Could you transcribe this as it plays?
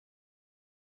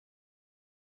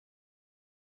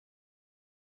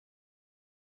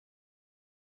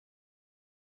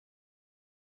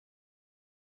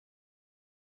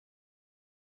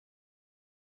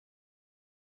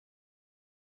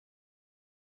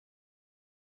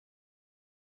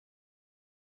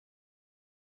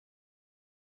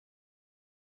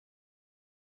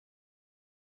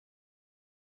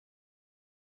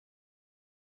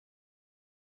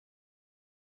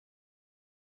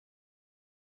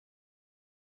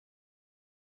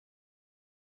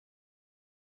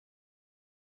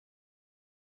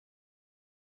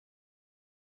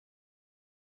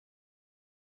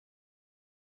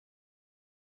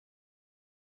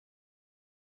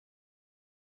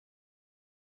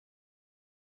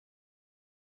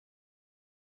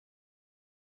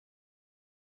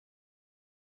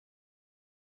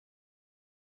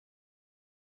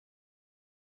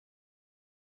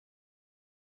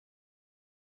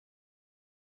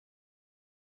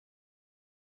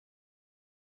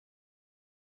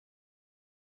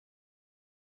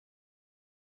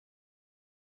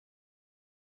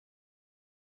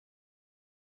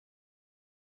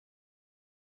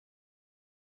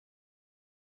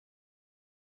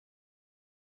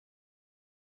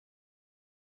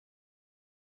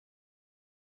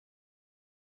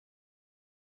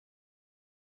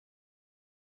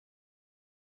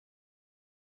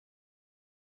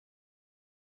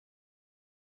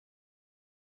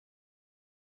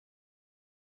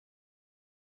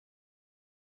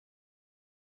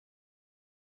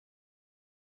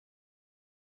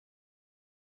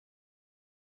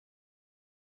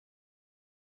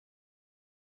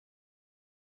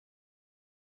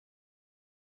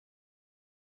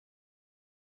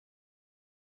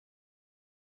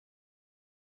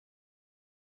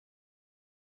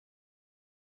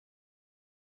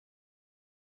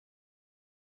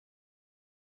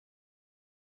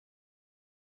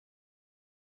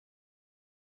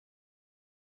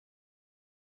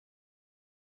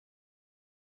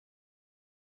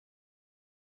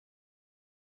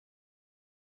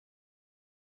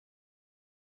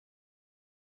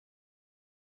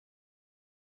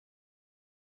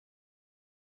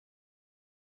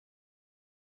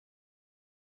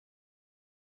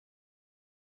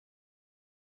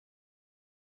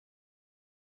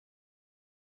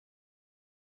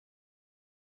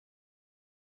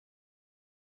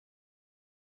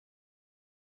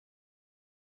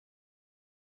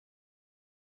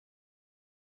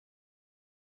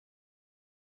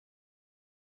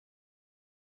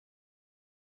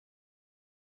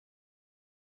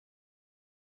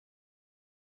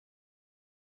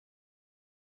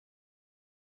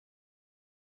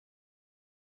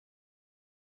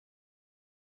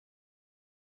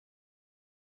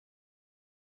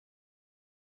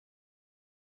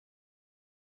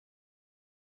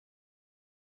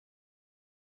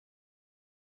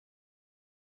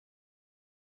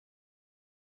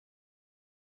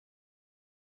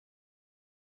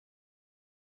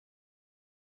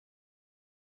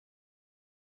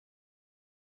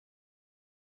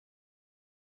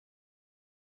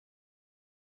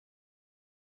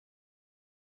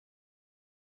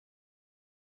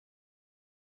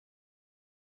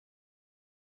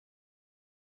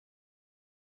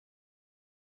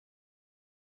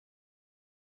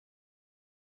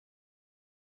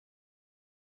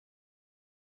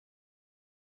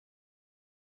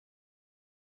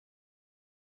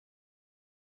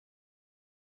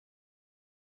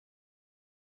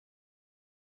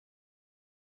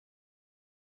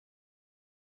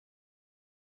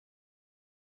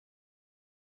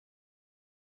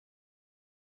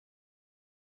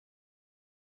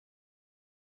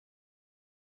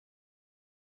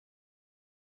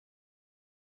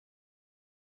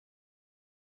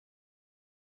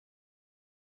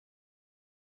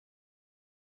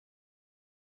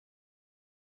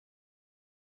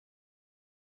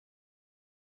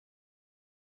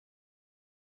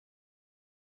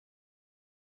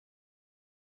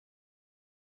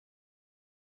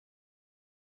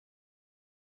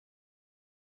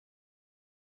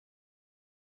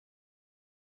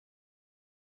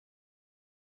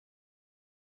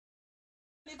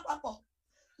papọ̀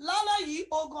lálẹ́ yìí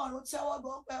ogun ọ̀run tẹ́wọ́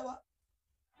gbọ́ pẹ́ wá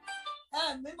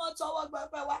mímọ́ tọwọ́ gbọ́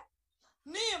pẹ́ wá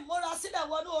ní ìmúrasílẹ̀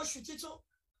wọnú oṣù titun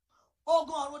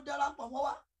ogun ọ̀run darapọ̀ mọ́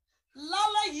wa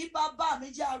lálẹ́ yìí bàbá mi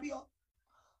jẹ́ àrí ọ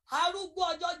arúgbó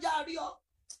ọjọ́ jẹ́ àrí ọ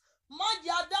má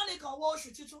jẹ́ adánìkan wọ oṣù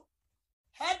titun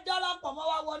ẹ darapọ̀ mọ́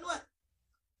wa wọnú ẹ̀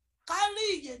kárí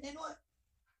ìyè nínú ẹ̀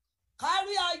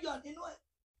kárí ayọ̀ nínú ẹ̀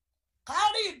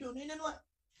kárí ìdùnnú nínú ẹ̀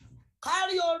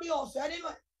kárí orí ọ̀fẹ́ nínú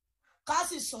ẹ̀ ká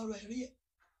sì sọ̀rọ̀ ẹ̀rí ẹ̀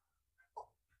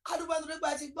adúgbò tó nípa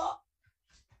ti gbọ́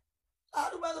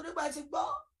adúgbò tó nípa ti gbọ́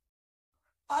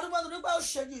adúgbò tó nípa ó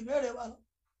ṣe ju ìbéèrè wa lọ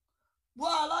bó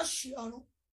aláṣẹ ọ̀run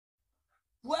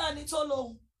bó ẹni tó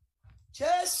lóhùn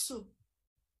Jésù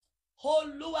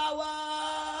Olúwa wa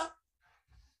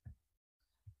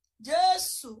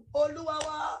Jésù Olúwa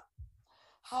wa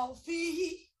àfi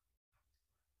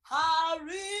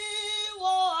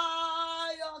ariwo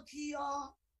ayọ̀ kí ọ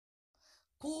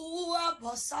kú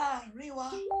àbọ̀ sáàrin wa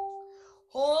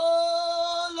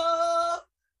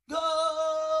ológo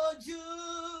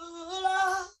jùlọ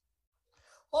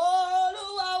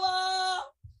Olúwa wa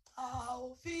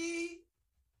àfi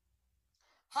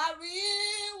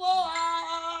ariwo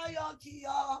ayọ̀ kí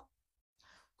ọ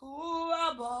kú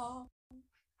àbọ̀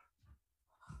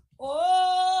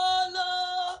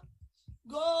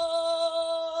ológo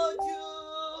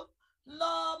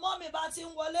jùlọ. Mọ́mì bá ti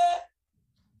ń wọlé.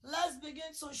 Let's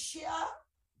begin to share.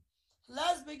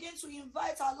 Let's begin to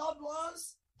invite our loved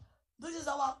ones. This is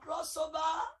our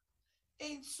crossover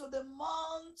into the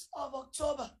month of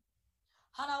October.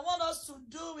 And I want us to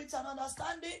do with an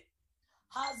understanding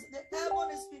as the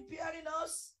heaven is preparing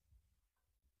us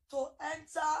to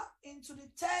enter into the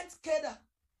 10th Kedar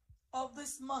of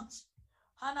this month.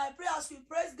 And I pray as we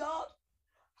praise God,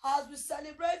 as we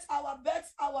celebrate our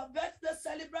birthday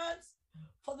celebrants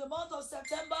for the month of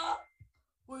September,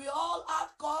 we all have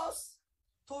cause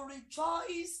to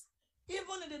rejoice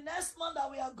even in the next month that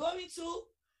we are going to,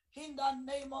 in the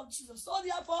name of Jesus. So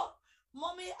therefore,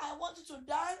 Mommy, I want you to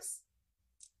dance.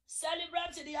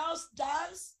 Celebrate in the house,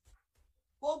 dance.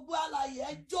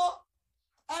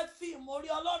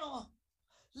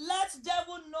 Let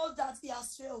devil know that he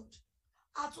has failed.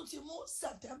 Atutimu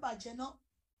September jena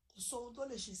kò sóhun tó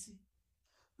lè ṣe sí.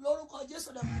 Lórúkọ Jésù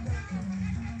dẹ̀ mú dẹ̀.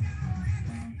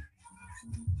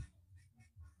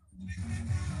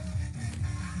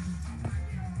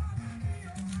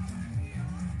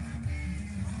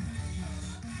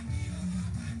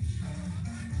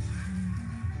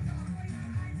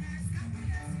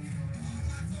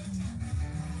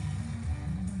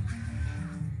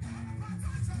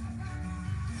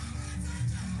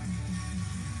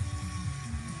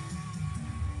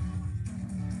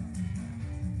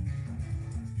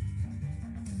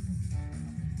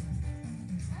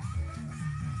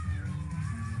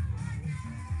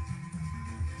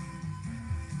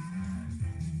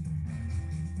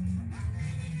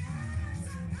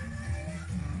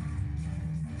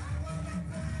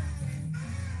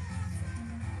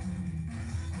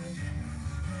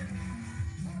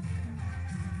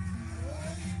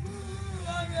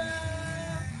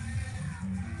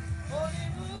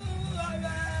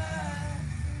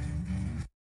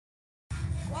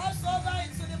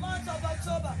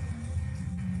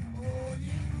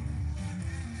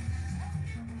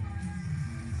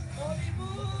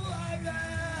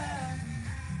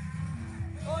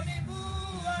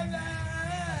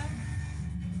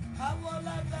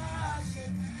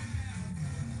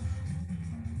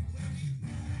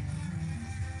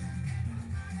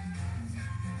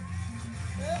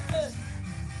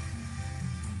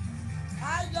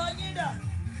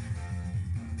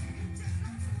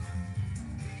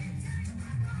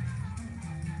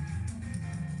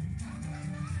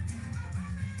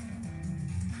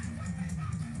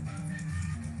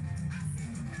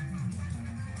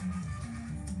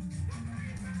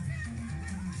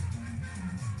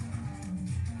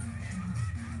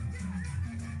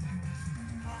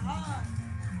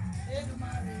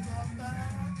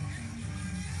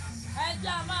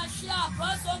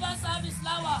 Crossover service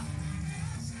láwà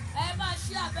ẹ máa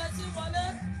ṣí abẹ tí wọlé.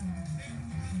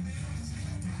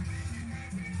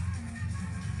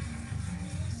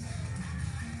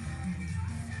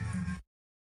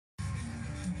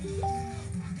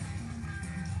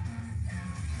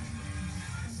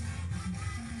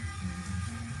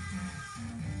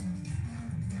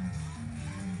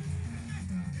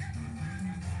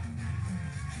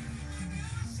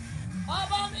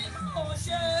 Ọba mímọ́ ò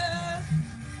ṣe.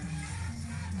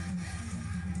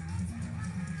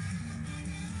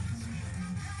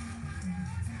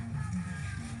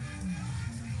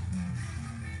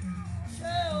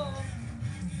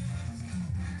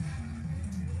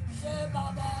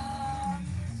 Baba.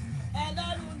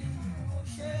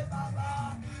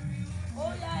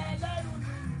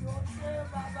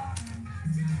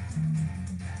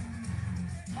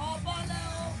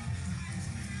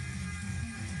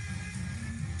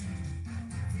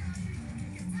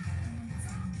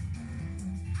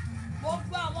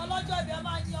 ọlọ́jọ́ ìbí ẹ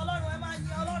máa yin Ọlọ́run, ẹ máa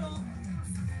yin Ọlọ́run.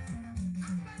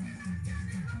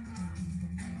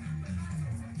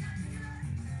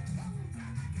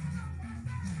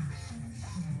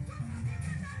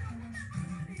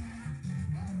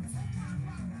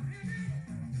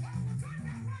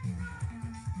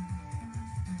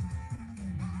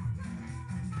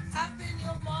 Happy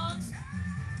new month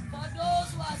for those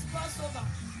who has crossed over.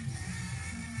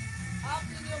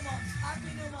 Happy new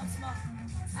month, ma.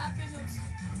 Happy new month.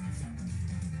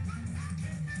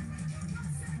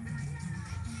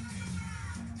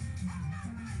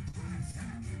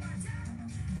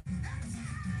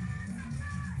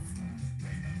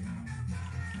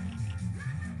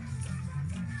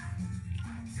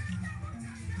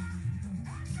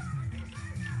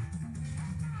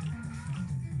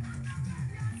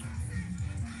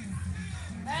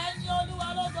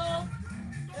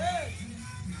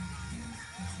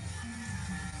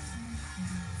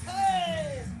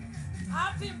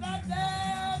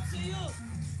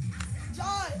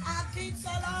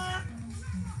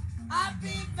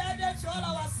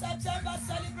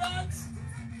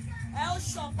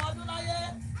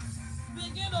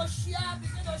 Begin to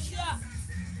share.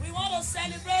 We want to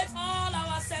celebrate all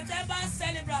our September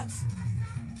celebrants.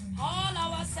 All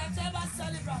our September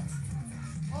celebrants.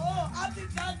 Oh, happy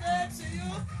birthday to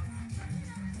you.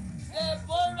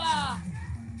 Deborah.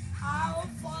 I'll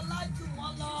follow you,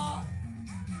 Molo.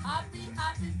 Happy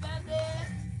birthday.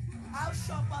 I'll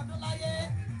shop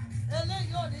Adulaye.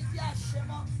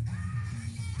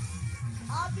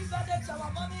 Happy birthday to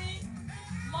our mommy.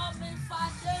 Mommy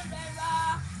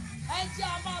Fadera. Ẹjẹ́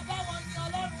a máa bá wọn ní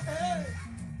Ọlọ́run.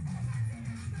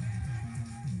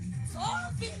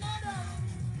 Sọ́ọ́fì lọ́dọ̀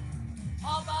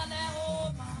ọba lẹ́ ó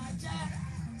máa jẹ́.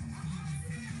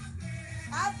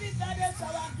 Happy birthday to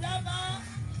our grandma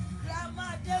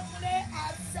Adekunle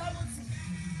at 70.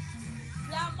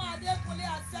 Grandma Adekunle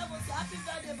at 70. Happy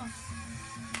birthday, ma.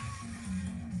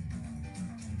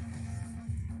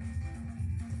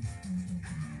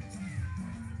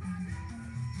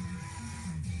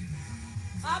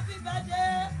 Happy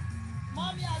birthday,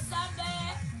 Mommy Asambe,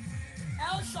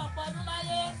 El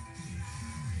Shopodulaye.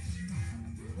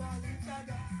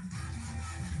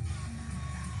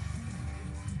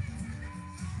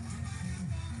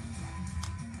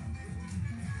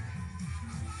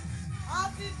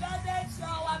 Happy birthday to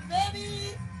our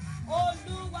baby,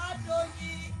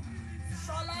 Oluwadoyi,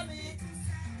 Sholami,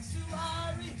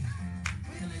 Shuari,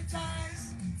 Willie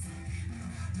Times.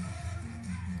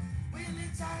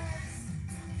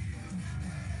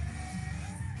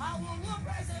 I will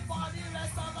present for the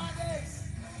rest of our days.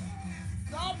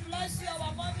 God bless you,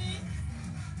 our mommy.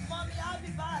 Mommy,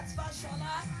 happy birthday,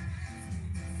 Fashola.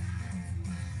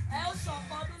 El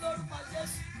Shopodun lórúkọ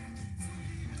Jésù.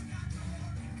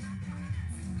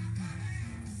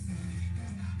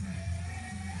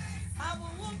 I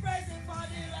will present for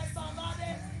the rest of our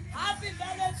days. Happy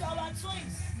birthday to our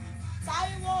twins,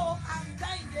 Taiwo and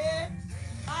Kehinde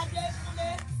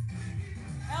Adekunle.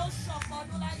 El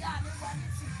Shopodulaye Adekunle.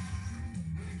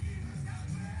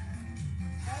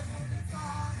 Heavenly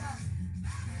Father,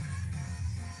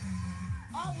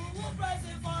 I will praise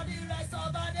Him for the rest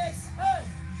of our days. Hey,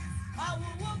 I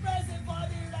will praise Him for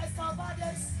the rest of our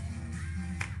days.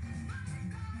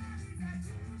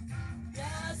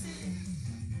 Yes,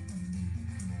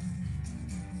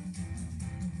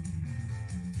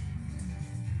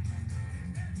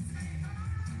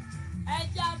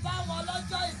 ẹja bá wọn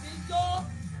lọ́jọ́ ìbí jó.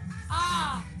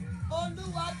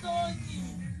 Olúwatóyìn.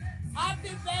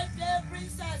 Happy birthday,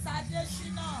 Princess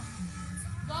Adeshina.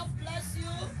 God bless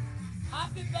you.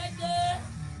 Happy birthday,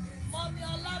 Mommy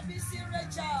Olabisi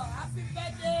Rachel. Happy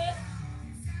birthday.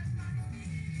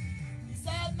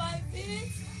 Set my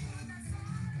feet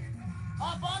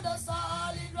upon the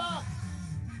solid rock.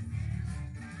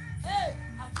 Hey,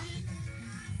 happy.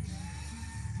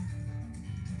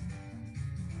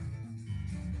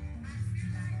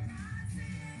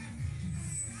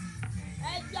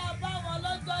 Ẹjẹ́ bá wọn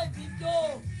lọ́jọ́ ìbí jó.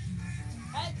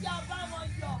 Ẹjẹ́ bá wọn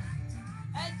yọ̀.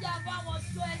 Ẹjẹ́ bá wọn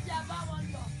jó. Ẹjẹ́ bá wọn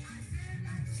yọ̀.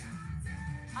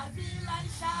 I feel like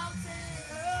shouting.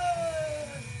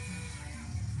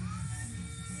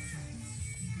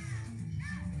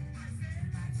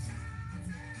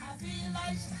 I feel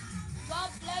like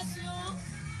God bless you.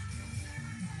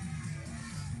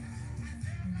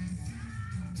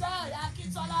 Joy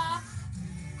Akintola.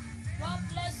 God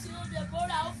bless you,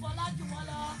 Deborah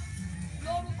Ofọlájùmọ́lá.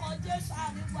 Lórúkọ Jésù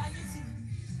àníkú ayé tì.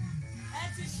 Ẹ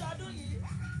ti ṣọdún yìí,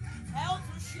 ẹ ó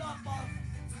tún ṣe ọ̀pọ̀.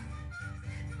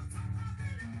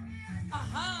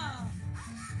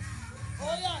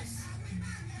 Oh yes,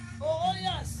 oh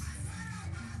yes.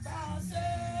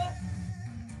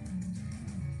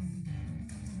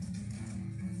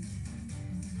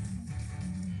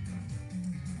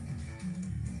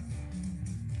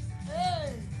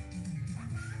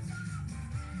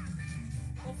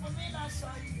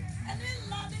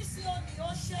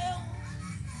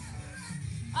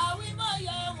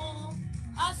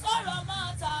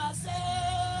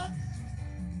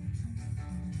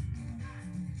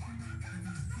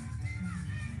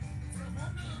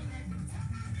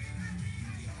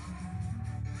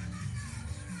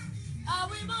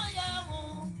 àwímọ̀ yẹ̀ wò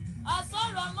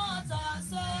àsọ̀rọ̀ mọ́ tà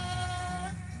ṣe.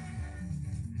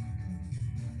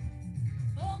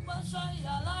 Ó gbọ́sọ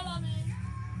ìyá lára mi.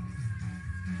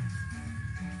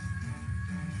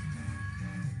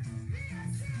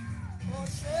 Ó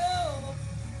ṣe o.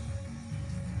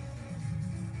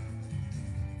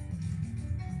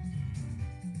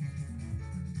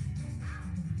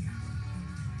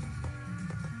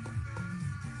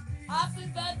 Happy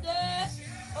birthday,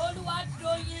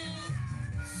 Olúwadoyin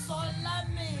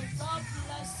Solami. God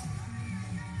bless you.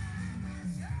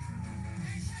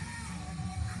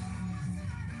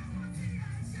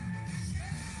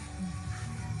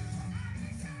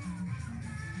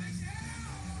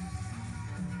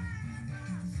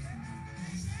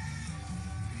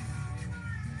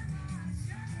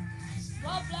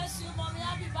 God bless you, mommy.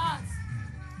 Happy birthday.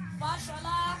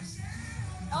 Fashola,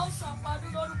 ẹ ó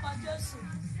ṣọ̀pọ̀dún lórúkọ Jésù.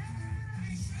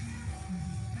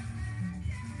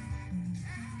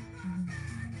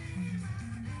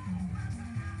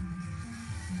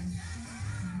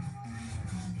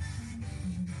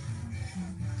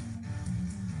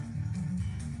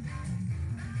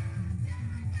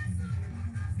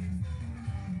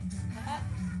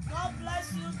 God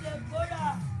bless you,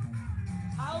 Deborah.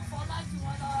 How for like you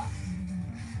wanna?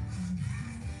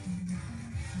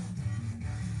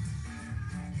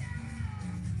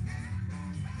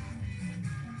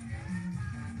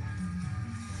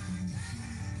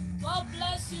 God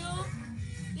bless you.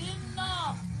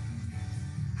 Enough.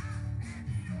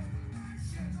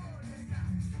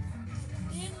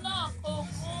 Enough.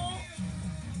 Ogun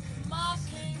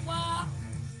Makinwa.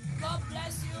 God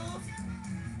bless you.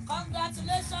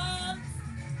 Congratulations.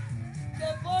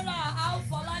 Deborah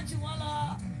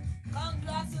Alfolajiwala.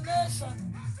 Congratulations.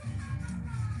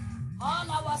 All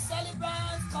our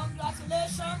celebrants,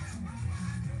 congratulations.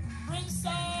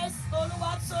 Princess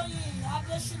Oluwatoyin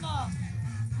Adeshina.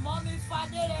 Mommy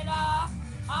Faderera,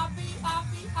 happy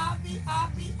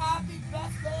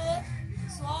birthday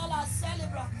to all our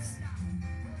celebrants.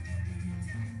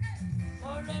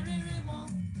 Oreriri mo,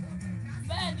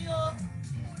 bẹ́ẹ̀ ni o.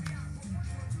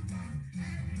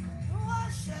 Wọ́n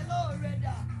ṣe lóore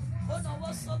dà, ó náwó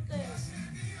sókè.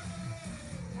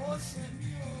 Ó ṣe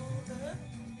mí o.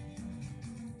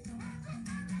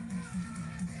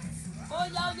 Ó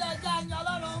yá ẹja ẹ̀yìn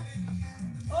Ọlọ́run.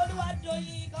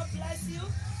 Olúwadoyin, God bless you.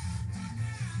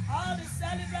 All the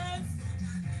celebrants,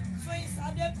 Twins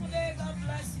Adekunle, God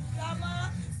bless you. Grandma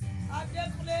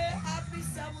Adekunle, happy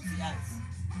 70th.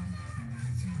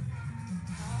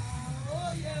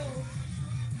 Oh yeah.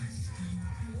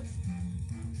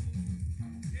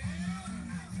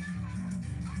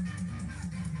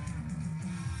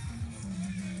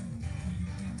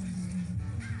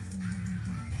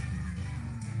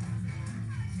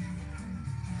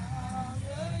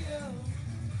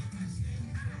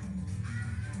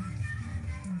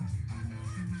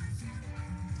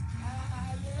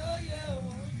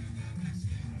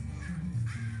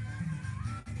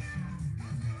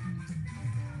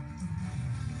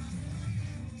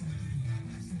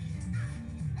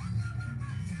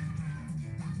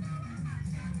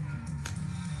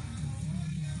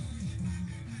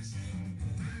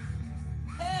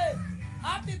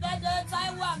 Happy birthday,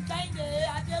 Taiwan Kende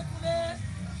Adekunle.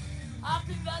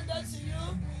 Happy birthday to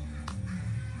you.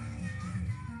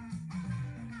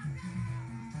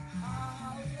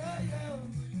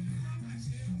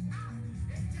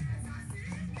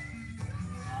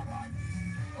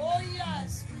 Oh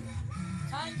yes.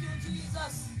 Thank you,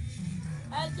 Jesus.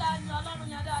 Ẹja ni Ọlọ́run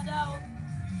yẹn dáadáa o.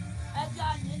 Ẹja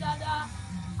ni dáadáa.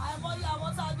 Àìmọye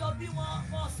àwọn tá a jọ bí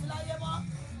wọn sí láyé mọ́.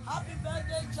 Happy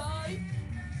birthday, Joy.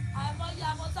 Àìmọye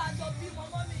àwọn tá a jọ bí wọn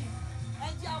mọ́ mi.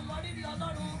 Ẹja àwọn rírì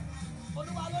Ọlọ́run.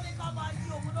 Olúwa ló ní ká máa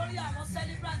yìn òun lórí àwọn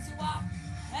celebrant wa.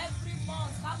 Every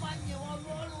month ká máa yìn wọn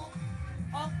lórun.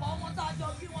 Ọ̀pọ̀ wọn tá a jọ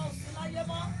bí wọn sí láyé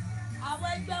mọ́. Àwọn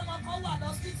ẹgbẹ́ wọn kan wà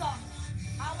lọ́sítà.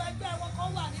 Àwọn ẹgbẹ́ wọn kan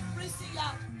wà ní prison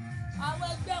yard. Àwọn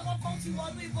ẹgbẹ́ wọn kan ti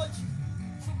wọnú ibojì.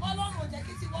 Ṣùgbọ́n Ọlọ́run ò jẹ́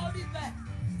kí ti wọ́n rí bẹ́ẹ̀.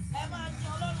 Ẹ máa yìn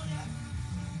Ọlọ́run yẹn.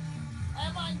 Ẹ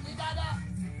máa yìn dáadáa.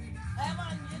 Ẹ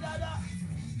máa yìn dáadáa.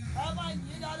 Ẹ máa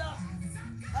yìn dáadáa.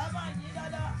 Ẹ máa yìn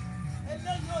dáadáa.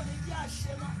 Eléyìí ò ní jẹ́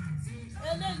àṣemọ́.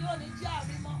 Eléyìí ò ní jẹ́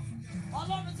àrímọ́.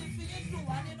 Ọlọ́run ti fi yín dùn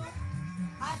wá nínú.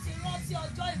 Àti rántí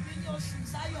ọjọ́ ìbí ní oṣù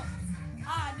Ìsáyọ̀.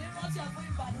 Àní rántí ẹ̀ fún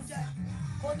ìbànújẹ́.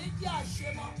 Kò ní jẹ́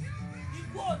àṣemọ́.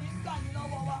 Ikú ò ní gbà yín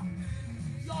lọ́wọ́ wa.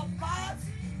 Your path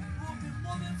will be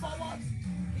moving forward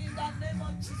in the name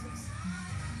of Jesus.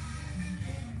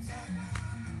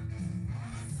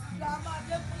 Grandma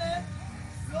Adekunle,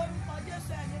 lórúkọ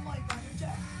Jésù ẹ̀ ní mọ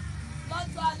ìbànújẹ́.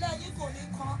 Lọ́jọ́ alẹ́ yín kò ní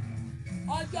kan.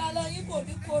 Ọjọ́ alẹ́ yín kò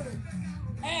ní korò.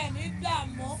 Ẹ ní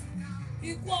dààmú.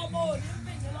 Ikú ọmọ ò ní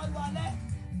mì yín lọ́wọ́ alẹ́.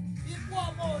 Ikú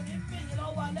ọmọ ò ní mì yín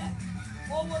lọ́wọ́ alẹ́.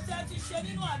 Owó tẹ́ ti ṣe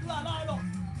nínú àdúrà láàárọ̀.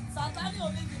 Sàtánì ò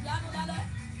ní gbìdánù lálẹ́.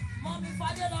 Mọ́mí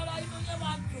Fadé lọ́ra inú yẹn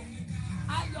máa dùn.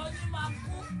 Ayọ̀ yín máa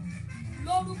kú.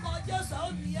 Lórúkọ Jésù ó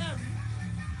ní ẹ̀rí.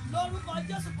 Lórúkọ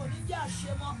Jésù kò ní jẹ́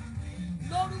àṣemọ́.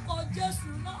 Lórúkọ Jésù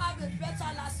not have a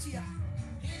better last year.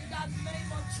 In the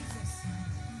name of Jesus.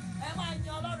 Ẹ máa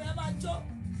yan Ọlọ́run, ẹ máa jó.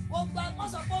 Gbogbo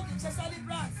àgbọ̀nsọ fọ́ọ̀kì ṣe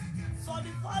celebrate. For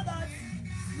the fact that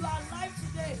you are alive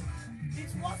today,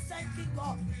 it's worth thanking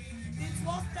God. It's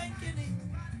worth thanking Him.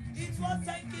 It's worth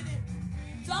thanking Him.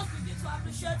 Just begin to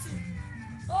appreciate Him.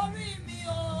 Orí mi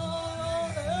o.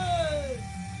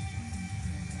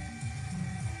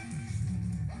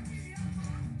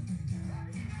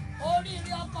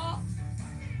 Oríire ọkọ,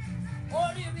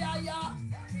 oríire aya,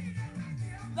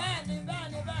 bẹ́ẹ̀ni,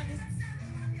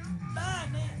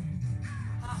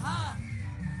 aha,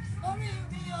 orí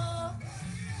mi o,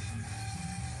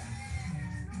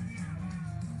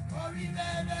 oríire,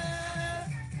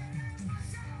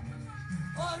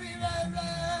 oríire,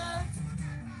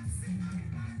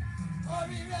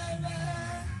 oríire,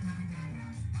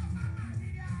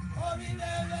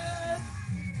 oríire.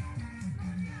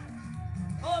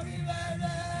 Oríire,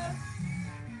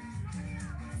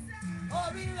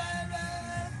 oríire,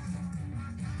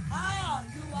 ah,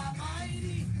 you are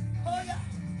mighty, oh yeah,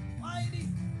 mighty,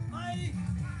 mighty,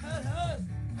 hey, hey,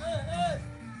 hey, hey,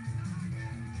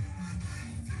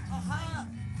 aha,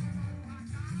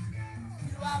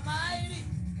 you are mighty,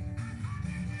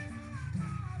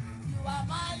 you are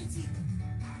mighty.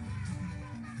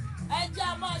 Ẹ jẹ́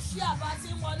a máa ṣí àbá tí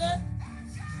wọlé,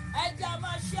 ẹ jẹ́ a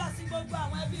máa ṣí àti gbogbo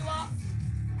àwọn ẹbí wa.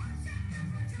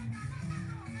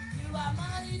 You are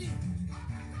mighty.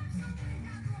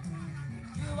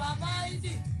 You are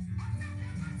mighty.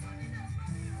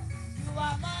 You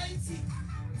are mighty.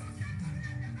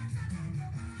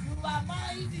 You are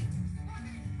mighty.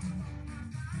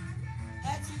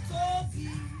 Ẹ ti tóbi.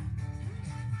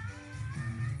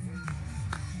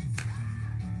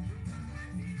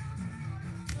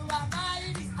 You are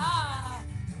mighty.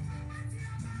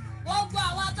 Gbogbo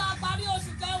àwọn tá a parí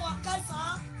oṣù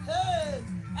kẹsàn-án.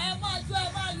 Ẹ máa jó, ẹ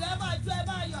máa yọ̀, ẹ máa jó, ẹ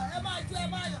máa yọ̀, ẹ máa jó, ẹ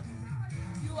máa yọ̀.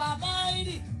 You are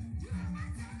mighty.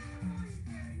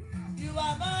 You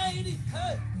are mighty.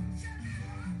 Hey.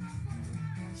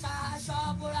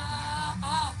 Ṣaṣọ́bùrà.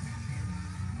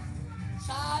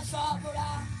 Ṣaṣọ́bùrà.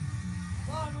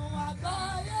 Ọ̀run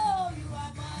àgbáyé o, you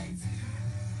are mighty.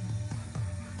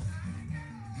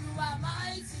 You are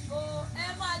mighty. Ẹ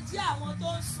máa jí àwọn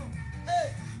tó ń sùn.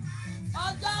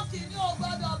 Ọjọ́ kìíní ò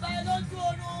gbọ́dọ̀ bá ẹ lójú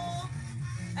oorun.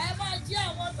 Ẹ máa jí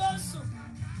àwọn tó ń sùn.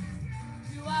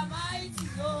 You are mighty,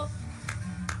 oh.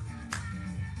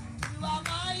 You are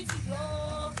mighty,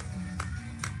 oh.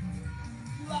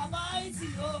 You are mighty,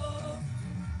 oh.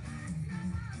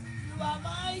 You are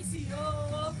mighty,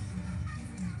 oh.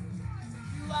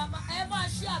 You are ẹ máa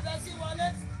ṣí àbẹ sí wọlé.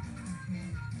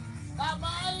 You are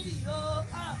mighty, oh.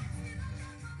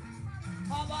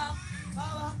 Baba,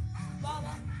 Baba,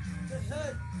 Baba.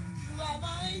 Hey, you are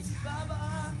mighty, Baba.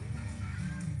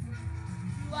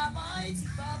 You are mighty,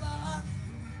 Baba.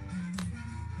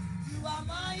 You are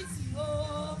mighty,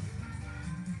 oh.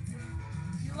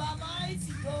 You are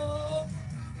mighty, oh.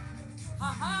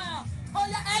 Aha. Oh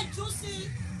yeah, ẹ jú sí.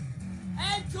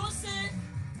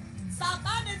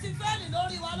 Sàtánì ti fẹ́ẹ̀lì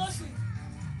lórí wa lóṣù yìí.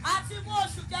 A ti mú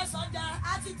oṣù kẹsàn-án jẹ,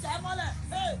 a ti tẹ̀ mọ́lẹ̀.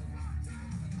 Hey.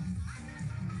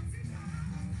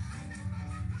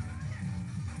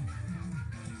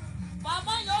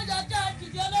 Màmá yóò yẹ kẹ́ ẹ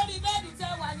dìde lórí bẹ́ẹ̀dì tẹ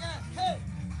wà yẹn.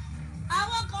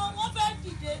 Àwọn kan wọ́n fẹ́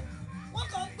dìde, wọ́n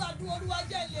kàn ń gbàdúrà Olúwa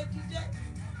jẹ́ ilé dìde.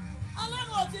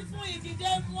 Ọlọ́run ò ti fún ìdìde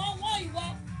wọ́n ìwọ,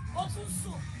 ó tún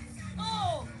sùn.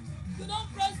 No, you don't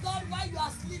praise God while you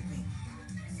are sleeping.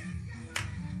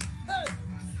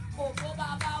 Ògo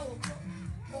bàbá ògo,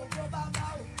 ògo bàbá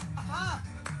ògo,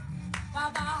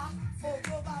 bàbá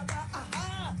ògo bàbá,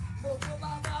 ògo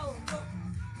bàbá ògo,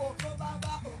 ògo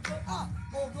bàbá ògo,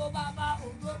 ògo bàbá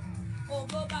ògo,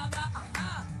 ògo bàbá,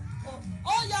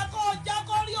 ó yẹ kó o jẹ́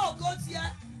kó rí ògo tiẹ̀,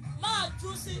 máa jú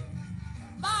sí,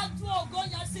 máa jú ògo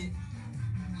yẹn sí,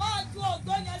 máa jú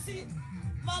ògo yẹn sí.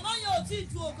 Màmá yẹn ò tí ì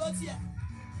ju ògo tiẹ̀,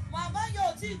 màmá yẹn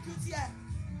ò tí ì ju tiẹ̀.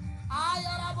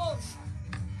 Ayọ̀rọ̀bọ̀ṣ.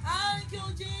 Thank you,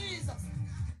 Jesus.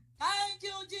 Thank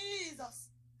you, Jesus.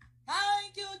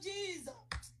 Thank you, Jesus.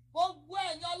 Gbogbo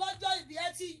ẹ̀yin ọlọ́jọ́ ìbí ẹ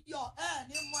ti yọ̀ ẹ̀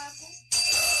ní mọ ẹkún.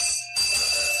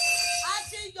 A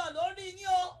ti yọ̀ lórí yín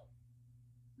o.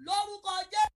 Lórúkọ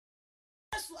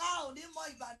Jésù a ò ní mọ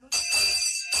ìbànújẹ́.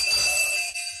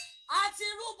 A ti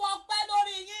rúbọ pẹ́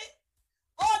lórí yín.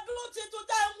 Ọdún tuntun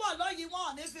tẹ́ ń wọ̀ lọ́yìn wọn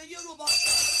ò ní fi yín rúbọ.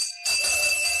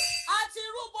 A ti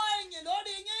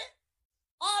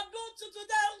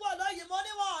yìí mo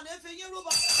ní wọn ò ní fi yín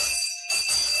rúbọ.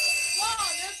 Wọn ò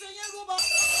ní fi yín rúbọ.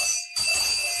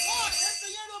 Wọn ò ní fi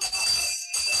yín rúbọ.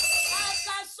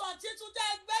 Àkàsọ̀ títún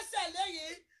tẹ́ gbẹ́sẹ̀ léyìí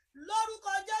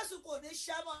lórúkọ Jésù kò ní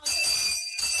ṣẹ́ mọ́ yín.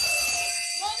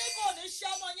 Mo ní kò ní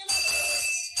ṣẹ́ mọ́ yín lọ́wọ́.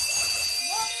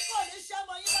 Mo ní kò ní ṣẹ́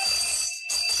mọ́ yín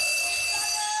lọ́wọ́.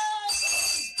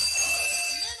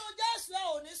 Nínú Jésù ẹ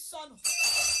ò ní sọnù.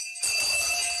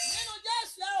 Nínú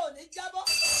Jésù ẹ ò ní jábọ́.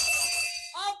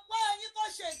 Ọ̀pọ̀ ẹ̀yin kò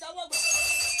ṣe ìtẹ́wọ́gbà.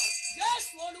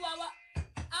 Jésù Olúwa wa.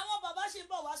 Àwọn bàbá ṣì ń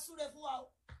bọ̀ wá súre fún wa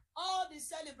o. All the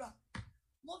celebrants.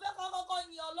 Mo fẹ́ kọ́kọ́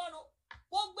yin Ọlọ́run.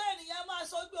 Gbogbo ènìyàn máa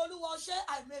sọ pé Olúwa ṣé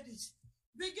I made it.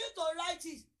 Begin to write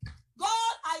it.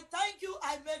 God, I thank you,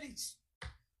 I made it.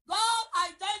 God,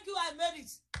 I thank you, I made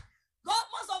it. God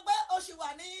must sọ pé oṣù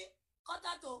wà ní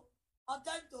kọ́tàtò,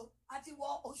 ọ̀tẹ́ntò àti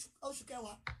wọ oṣù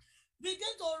kẹwàá.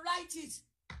 Begin to write it.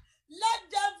 Let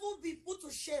devil be put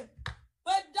to shame.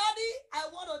 But Daddy, I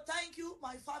want to thank you,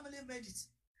 my family made it.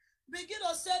 Begin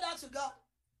to say that to God.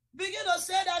 Begin to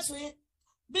say that to him.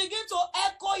 Begin to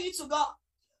echo it to God.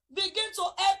 Begin to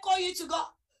echo it to God.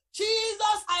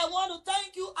 Jesus, I want to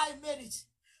thank you, I made it.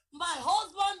 My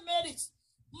husband made it.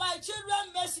 My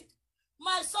children made it.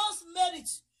 My sons made it.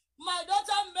 My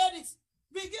daughter made it.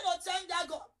 Begin to thank that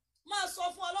God. Máa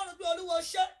sọ fún Ọlọ́run pé Olúwa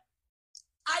ṣé.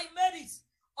 I made it.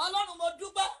 Ọlọ́run mo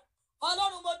dúpẹ́.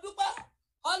 Ọlọ́run mo dúpẹ́.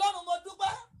 Ọlọ́run mo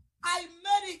dúpẹ́. I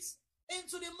made it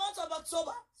into the month of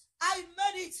October. I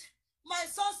made it. My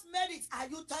sons made it. Are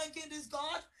you thanking this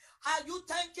God? Are you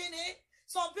thanking him?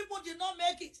 Some people did not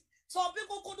make it. Some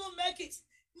people couldn't make it.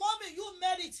 Mommy, you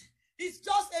made it. It's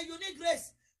just a unique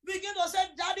grace. Begin to say,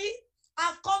 Daddy,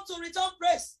 I've come to return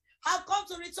praise. I've come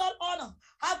to return honor.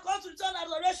 I've come to return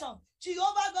adoration.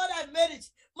 Jehovah God, I made it.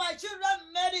 My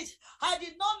children made it. I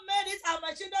did not make it, and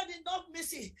my children did not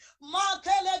miss it.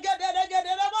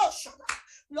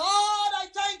 Lord, I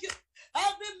thank you.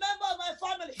 Every member of my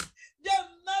family, they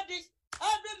made it.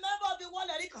 Every member of the one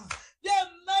that they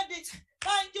made it.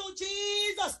 Thank you,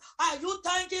 Jesus. Are you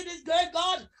thanking this great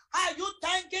God? Are you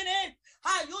thanking him?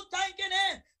 Are you thanking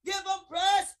him? Give him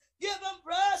praise. Give him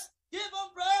praise. Give him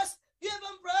praise. Give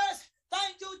him praise.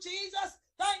 Thank you, Jesus.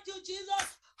 Thank you,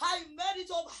 Jesus. I made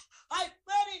it over. I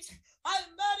made it. I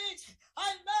made it. I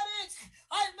made it.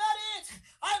 I made it.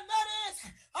 I made it.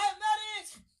 I made it.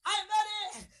 I made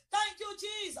it. Thank you,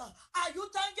 Jesus. Are you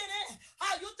thanking it?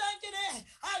 Are you thanking it?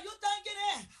 Are you thanking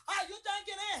it? Are you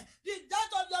thanking it? The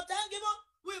death of your thanksgiving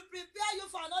will prepare you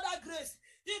for another grace.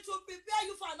 It will prepare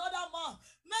you for another month.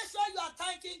 Make sure you are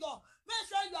thanking God. Make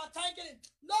sure you are thanking him.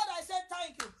 Lord, I said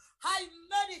thank you. I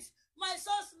made it. My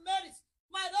sons made it.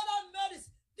 My daughter made it.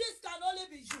 This can only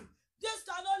be you. This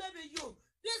can only be you.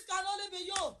 This can only be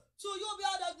you. To you be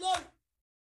all the glory.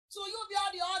 To you be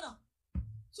all the honor.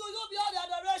 To you be all the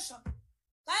adoration.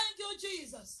 Thank you,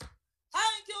 Jesus.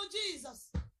 Thank you, Jesus.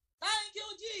 Thank you,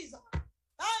 Jesus.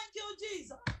 Thank you,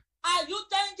 Jesus. Are you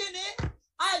thanking it?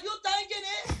 Are you thanking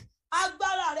it?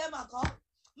 Agbára rẹ̀ mà kọ́.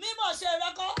 Mímọ̀ ṣe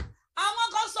rẹ̀ kọ́. Àwọn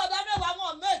kan sọ̀dá mẹ́wàá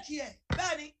wọn méèkì ẹ̀.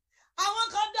 Bẹ́ẹ̀ni. Àwọn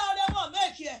kan dá ọrẹ wọn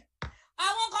méèkì ẹ̀.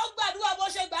 Àwọn kan gbàdúrà bó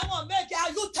ṣe gbà wọn méèkì.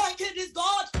 Are you thanking this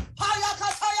God?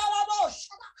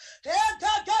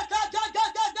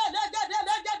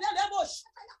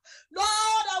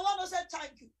 Lord, I want to say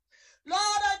thank you.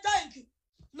 Lord, I thank you.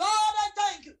 Lord, I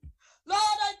thank you.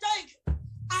 Lord, I thank you.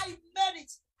 I made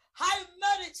it. I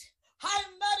made it. I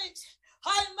made it.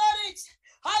 I made it.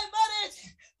 I made it.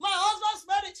 My husband's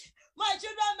made it. My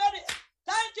children made it.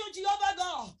 Thank you, Jehovah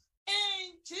God.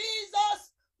 In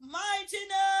Jesus' mighty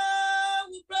name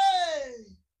we pray.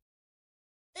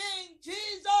 In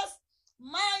Jesus'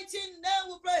 mighty name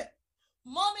we pray.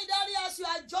 Mommy, Daddy, as you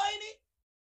are joining,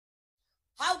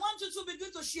 I want you to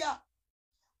begin to share.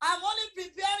 I'm only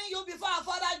preparing you before our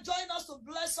Father join us to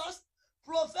bless us.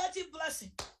 Prophetic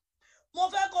blessing. Mo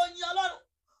fẹ́ kó yìn Ọlọ́run.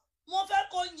 Mo fẹ́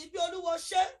kó yìn bí Olúwa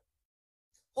ṣe.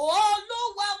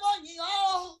 Olúwa mo yìn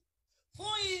ọ́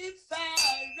fún ìfẹ́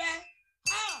rẹ.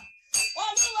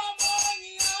 Olúwa mo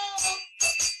yìn ọ́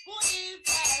fún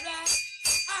ìfẹ́ rẹ.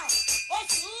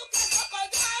 Oṣù kẹsàn-án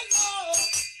kọjá lọ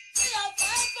sí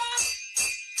afẹ́fẹ́.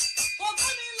 Kò gbé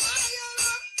mi láyé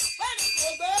lọ, bẹ́ẹ̀ni kò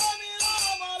gbé mi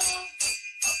lọ́mọ lọ.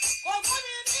 Kò gbé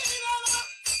mi ní lọ́lọ́,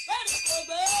 bẹ́ẹ̀ni kò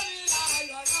gbé mi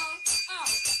láyọ̀ lọ.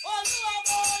 Olúwa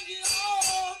mo yìn ọ́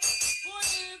fún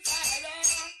ìfẹ́ rẹ.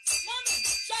 Mọ́mí,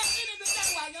 ṣé kí ni bí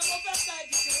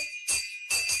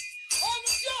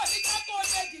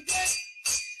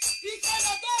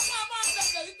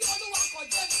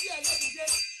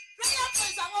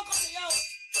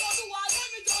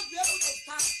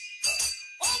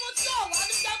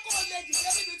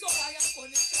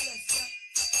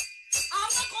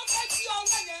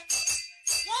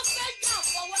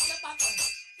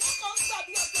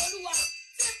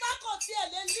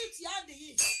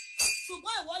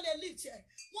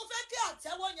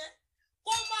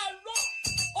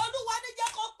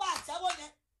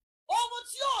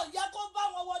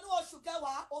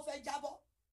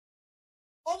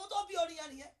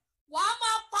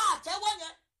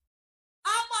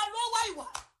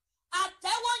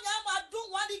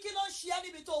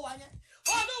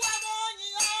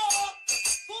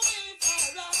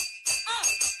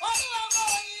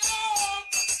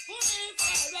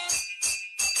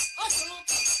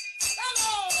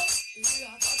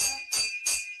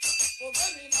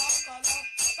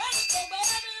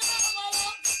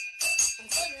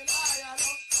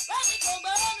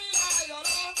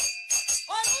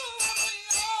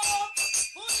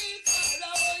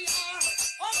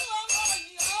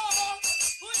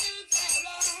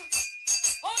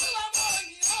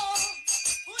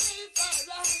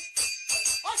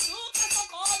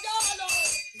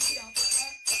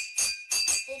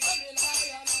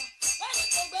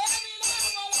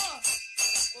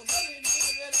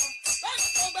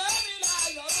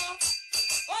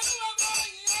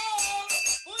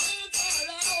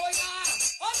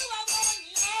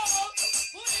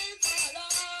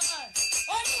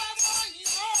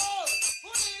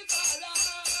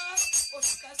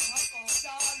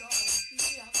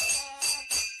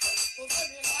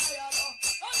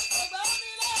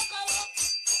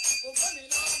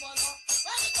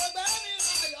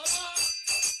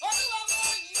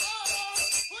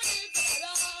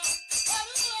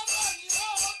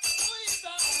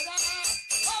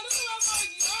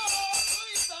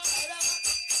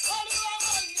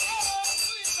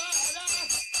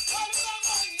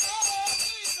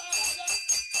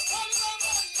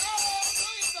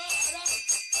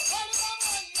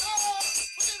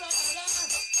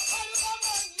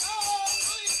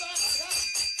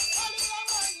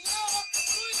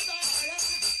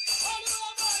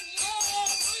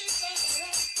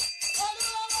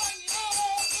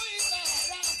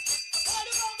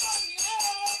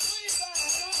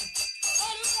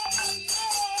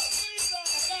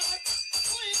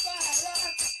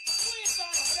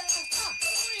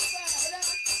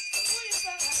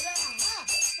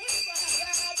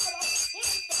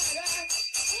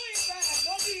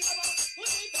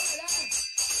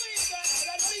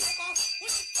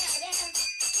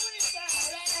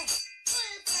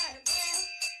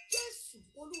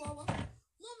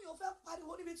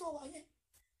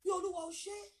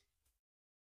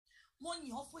Mo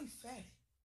yìn ọ́ fún ìfẹ́ rẹ.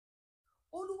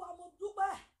 Olúwa mo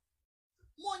dúpẹ́.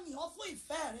 Mo yìn ọ́ fún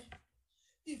ìfẹ́ rẹ.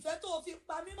 Ìfẹ́ tó fi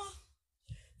pa mí mọ́.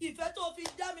 Ìfẹ́ tó fi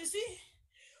dá mi sí.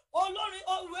 Olórin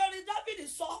Olúwerin Dáfídì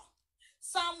sọ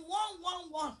Psalm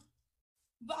 111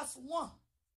 verse 1.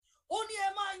 Ó ní ẹ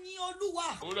máa yìn Olúwa.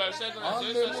 Olúwa ṣẹ́gun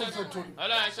rẹ̀, Jésù ṣẹ́gun rẹ̀.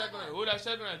 Ọlọ́run ṣẹ́gun rẹ̀, Olúwa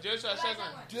ṣẹ́gun rẹ̀, Jésù ṣẹ́gun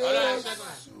rẹ̀. Ọlọ́run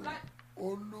ṣẹ́gun rẹ̀.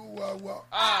 Olúwa wa.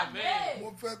 Amen.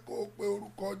 Mo fẹ́ kó o pe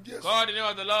orúkọ Jésù. Call the name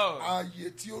of the Lord.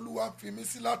 Ààyè tí Olúwa fi mí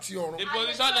sí láti ọ̀run. The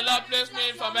position the Lord placed me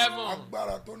in from heaven.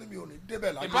 Agbára tó ní mi ò ní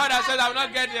débẹ̀ láyé. The power that says I will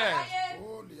not get there.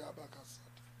 Holy abakasa.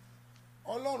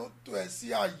 Ọlọ́run tó ẹ sí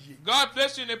ààyè. God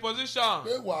placed you in a position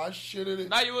Pé wàá ṣe rere.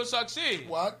 that you will succeed.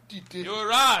 Wàá dìde. You will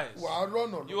rise. Wàá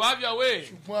rọ́nà lọ. You have your way.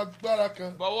 Ṣùgbọ́n agbára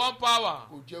kan. But one power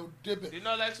Kò jẹ́ o débẹ̀. did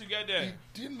not let you get there.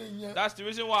 Ìdí nìyẹn. That's the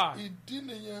reason why. Ìdí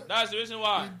nìyẹn. That's the reason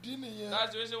why. Ìdí nìyẹn.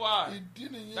 That's the reason why. Ìdí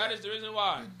nìyẹn. That is the reason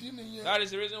why. Ìdí nìyẹn. That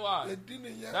is the reason why. Ìdí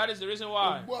nìyẹn. That is the reason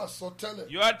why. Gbogbo àsọtẹ́lẹ̀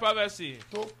You had prophecy.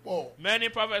 tó pọ̀. Many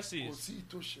Kò prophecies. sí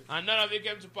ìtòṣe. And none of it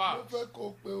came to Mo pass. fẹ́ kó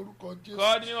o pe orúkọ Jésù.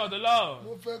 Call the name of the Lord.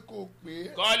 Mo fẹ́ kó o pè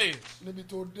é Call it. níbi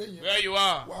tó dé yẹn. Where you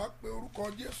are. Wàá pe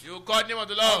orúkọ Jésù. You call the name of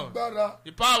the Lord. Agbára.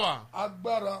 The power.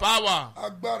 Agbára. Power.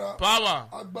 Agbára. Power.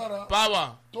 Agbára.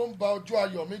 Power. Tó ń ba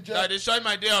ọjọ́ ayọ̀ mi jẹ́. That destroyed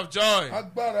my day of joy.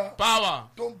 Agbára. Power.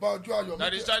 Tó ń ba ọjọ́ ayọ̀ mi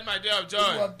That jẹ́. destroyed my day of Olúwa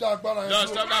joy. dá agbára yẹn Lord,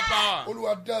 stop that power.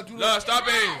 Olúwa dá dúró. Lord, stop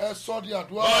it. Ẹ sọ di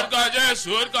àdúrà. Orúkọ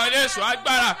Jésù, orúkọ Jésù,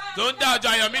 agbára tó ń dá ọjọ́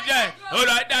ayọ̀ mi jẹ́.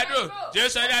 Olúwa dá dúró,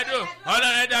 Jésù dá dúró,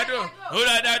 Ọlọ́run dá dúró,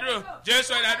 Olúwa dá dúró,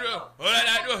 Jésù dá dúró, Olúwa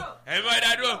dá dúró, Ẹ̀mí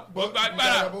dá dúró, gbogbo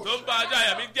agbára tó ń bá ọjọ́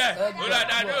ayọ̀ mi jẹ́. Olúwa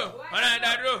dá dúró, Ọlọ́run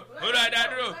dá dúró, Olúwa dá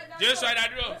dúró, Jésù dá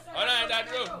dúró, Ọlọ́run dá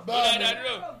dúró, Olúwa dá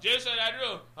dúró, Jésù dá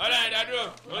dúró, Ọlọ́run dá dúró,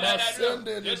 Olúwa dá dúró,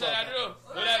 Jésù dá dúró,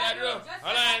 Olúwa dá dúró,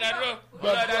 Ọlọ́run dá dúró,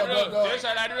 Olúwa dá dúró,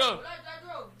 Jésù dá dúró.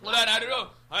 Olúwa dá dúró,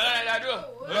 Ọlọ́run dá dúró,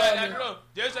 Olúwa dá dúró,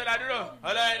 Jésù dá dúró,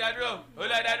 Ọlọ́run dá dúró,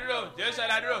 Olúwa dá dúró, Jésù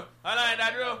dá dúró, Ọlọ́run dá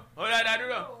dúró, Olúwa dá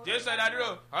dúró, Jésù dá dúró,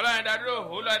 Ọlọ́run dá dúró,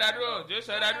 Olúwa dá dúró,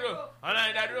 Jésù dá dúró,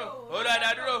 Ọlọ́run dá dúró, Olúwa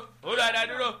dá dúró, Olúwa dá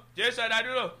dúró, Jésù dá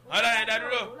dúró, Ọlọ́run dá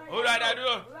dúró, Olúwa dá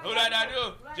dúró, Olúwa dá dúró,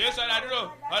 Jésù dá dúró,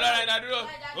 Ọlọ́run dá dúró,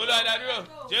 Olúwa dá dúró,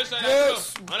 Jésù dá dúró,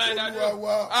 Ọlọ́run dá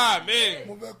dúró. Amen.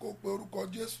 Mo fẹ́ kó o pe orúkọ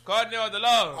Jésù. Call the name of the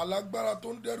Lord. Alágbára tó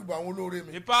ń dẹ́rù bá àwọn olóore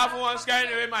mi. The powerful one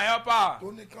scaring away my helper.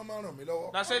 Tó ní kán máa ràn mí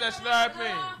lọ́wọ́. Now say the help me.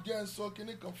 Jẹ́ ń sọ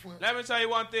kinní kan fún ẹ. Let me tell you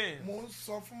one thing. Mo ń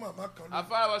sọ fún màmá kan As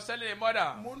far as I was telling a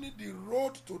mother. Mo ní the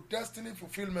road to destiny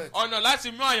fulfilment. Ọ̀nà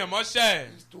láti mú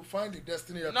àyànmọ́ṣẹ́. Is to find the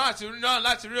destiny helper. Náà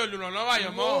láti rí olùrànlọ́wọ́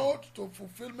àyànmọ́. Road to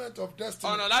fulfilment of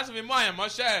destiny. Ọ̀nà láti fi mú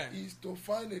àyànmọ́ṣẹ́. Is to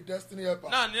find a destiny helper.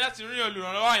 Náà ní láti rí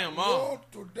olùrànlọ́wọ́ àyànmọ́. Road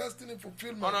to destiny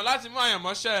fulfilment. Ọ̀nà láti mú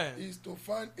àyànmọ́ṣẹ́. Is to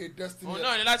find a destiny Òun helper.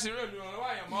 náà ní láti rí olùrànlọ́wọ́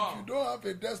àyànmọ́. If you don't have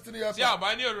a destiny Tí a ò helper,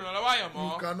 bá ní olùrànlọ́wọ́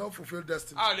àyànmọ́. you cannot fulfill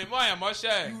destiny. A ò lè mú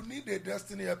àyànmọ́ṣẹ́. You need a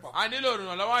destiny helper. A nílò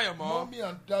olùrànlọ́wọ́ àyànmọ́. Mommy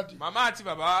and daddy. Màmá àti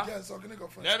bàbá. Jẹ́ ń sọ kinní kan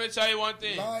fún ẹ. Let me tell you one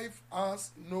thing. Life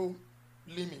has no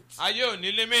limit Ayé ò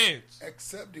ní limit.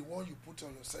 except the one you put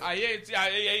on yourself. Ayé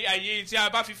tí a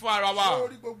bá fi fún ara wa.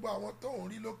 Sórí gbogbo àwọn tó ń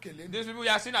rí lókè lẹ́nu. These people you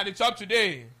are seeing at the top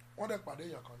today. Wọ́n dẹ̀ pàdé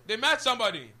èèyàn kan ni. They met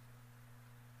somebody.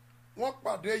 Wọ́n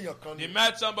pàdé èèyàn kan They ni.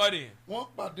 met somebody. Wọ́n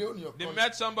pàdé ènìyàn They kan ni.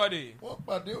 met somebody. Wọ́n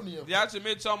pàdé ènìyàn They kan had to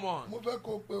meet someone. ni. Mo fẹ́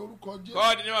kó o pe orúkọ Jésù.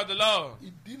 Call the name of the Lord.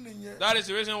 Ìdí nìyẹn. That is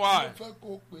the reason Mo why. fẹ́ kó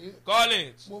o pè é. Call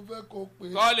it. Mo fẹ́ kó o pè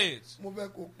é. Call it. Mo fẹ́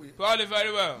kó o pè é. Call it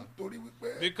very well. Nítorí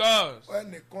wípé Because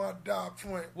ẹnìkan á dáa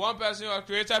fún ẹ one person was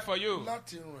created for you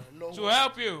láti ràn ẹ́ to lọ́wọ́.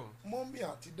 help you. Mọ́mí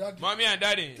àti dádì. Mommy and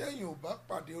daddy. Téèyàn ò bá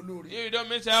pàdé olórí. If you don't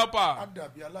meet a Á helper,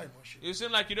 dàbí aláìmọ̀ṣe. you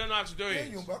seem like you don't know how to do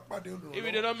Téèyàn it. ò bá pàdé If you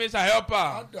olùrànlọ́wọ́. don't meet a Á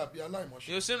helper, dàbí aláìmọ̀ṣe.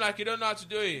 you seem like you don't know how to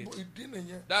do it. Ìdí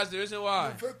nìyẹn. That's the reason Mo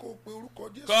why. fẹ́ kó o pe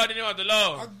orúkọ Jésù. Call the name of the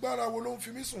Lord. Agbára wo ló ń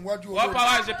fi mí sùn wájú What olórí?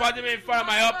 power is reporting me in front of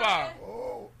my helper?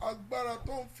 Oh, agbára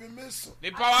tó ń fi mí sùn The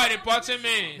power reporting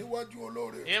me níwájú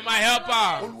olórí. in my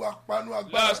helper. Olúwa panu Lord,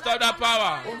 agbára. stop that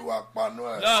power. Olúwa panu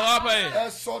ẹ̀. Lord, help it. Ẹ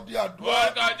sọ di àdúrà.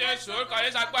 Orúkọ Jésù, orúkọ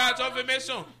Jésù agbára tó fi mí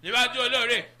sùn níwájú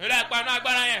olóore. Olúwa ìpanu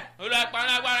agbára yẹn. Olúwa ìpanu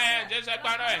agbára yẹn. Jésù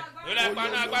ìpanu ẹ̀. Olúwa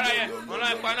ìpanu agbára yẹn.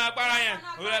 Olúwa ìpanu agbára yẹn.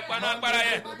 Olúwa ìpanu agbára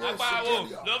yẹn. Agbára wo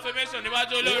ló fi mí sùn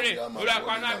níwájú olóore. Olúwa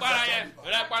ìpanu agbára yẹn.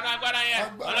 Olúwa ìpanu agbára yẹn.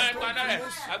 Olúwa ìpanu ẹ̀.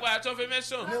 Agbára tó fi mí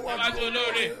sùn níwájú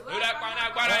olóore. Olúwa ìpanu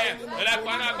agbára yẹn. Olúwa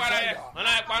ìpanu agbára yẹn.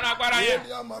 Olúwa ìpanu agbára yẹn.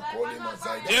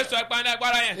 Jésù ìpanu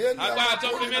agbára yẹn. Agbára tó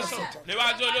fi mí sùn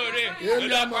níwájú olóore.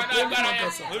 Olúwa ìpanu agbára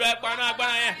yẹn. Olúwa ìpanu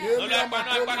agbára yẹn. Olúwa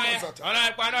ìpanu agbára yẹn. Olúwa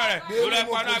ìpanu rẹ̀. Olúwa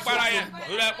ìpanu agbára yẹn.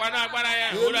 Olúwa ìpanu agbára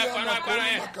yẹn. Olúwa ìpanu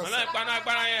agbára yẹn. Olúwa ìpanu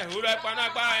agbára yẹn. Olúwa ìpanu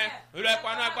agbára yẹn. Olúwa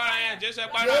ìpanu agbára yẹn. Jésù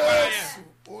ìpanu agbára yẹn. Jésù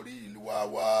orí ìlú wa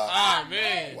wá.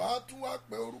 Amen. Wàá tún wá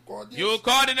pe orúkọ You will Jésù.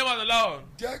 call the name of the Lord.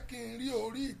 Jẹ́ kí n rí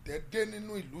orí ìtẹ́ dé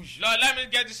nínú ìlú yìí. Lord, let me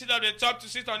get the seat of the top to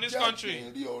sit on this Jẹ́ kí country.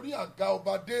 n rí orí àga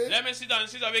ọba dé. Let me sit on the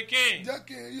seat of a king. Jẹ́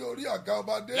kí n rí orí àga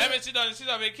ọba dé. Let me sit on the seat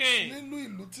of a king. Nínú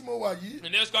ìlú tí mo wà yìí.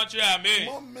 In this country I'm in.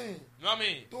 Mọ́mì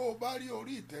Mommy, tó o bá rí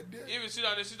orí ìtẹ́ dé. if you sit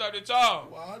on the seat of the top,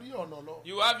 Wàá rí ọ̀nà lọ.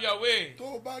 you have your way.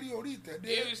 Tó o bá rí orí ìtẹ́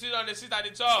If dé. you sit on the seat at the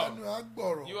top, Ẹnu á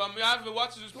gbọ̀rọ̀. you have the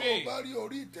words to Tó o speak. bá rí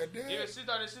orí ìtẹ́ dé. If you sit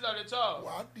on the seat at the top,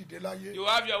 Wàá dìde láyé. you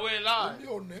have your way in life. Èmi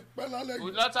ò ní pẹ́ lálẹ́ We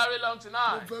will yìí. not tarry long Mo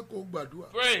tonight. fẹ́ kó o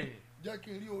gbàdúrà. Pray. Jẹ́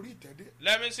kí n rí orí ìtẹ́ dé.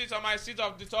 Let me sit on my seat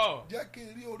of the top. Jẹ́ kí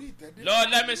n rí orí ìtẹ́ dé.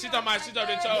 Lord, let me sit on my seat of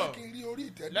the Jẹ́ top. kí n rí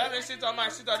orí ìtẹ́ dé. Let me sit on my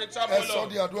seat of the top, Ẹ O sọ Lord.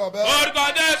 di àdúrà bẹ́ẹ̀. Orúkọ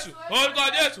Jésù,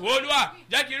 orúkọ Jésù, Olúwa,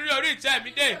 jẹ́ kí n rí orí ìtẹ́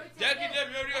mi dé, jẹ́ kí n dé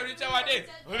mi orí ìtẹ́ wa dé,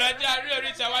 Olúwa jẹ́ àrí orí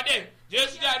ìtẹ́ wa dé,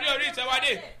 Jésù jẹ́ àrí orí ìtẹ́ wa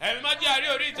dé, ẹ̀mí má jẹ́ àrí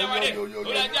orí ìtẹ́ wa dé,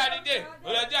 Olúwa jẹ́ àrí dé,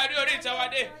 Olúwa jẹ́ àrí orí ìtẹ́ wa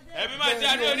dé, ẹ̀mí má jẹ́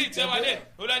àrí orí ìtẹ́ wa dé,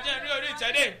 Olúwa jẹ́ àrí orí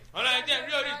ìtẹ́ dé, Olúwa jẹ́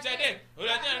àrí orí ìtẹ́ dé,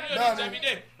 Olúwa jẹ́ àrí orí ìtẹ́ mi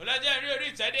dé, Olúwa jẹ́ àrí orí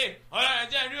ìtẹ́ dé, Olúwa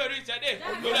jẹ́ àrí orí ìtẹ́ dé,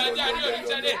 Olúwa jẹ́ àrí orí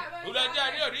ìtẹ́ dé, Olúwa jẹ́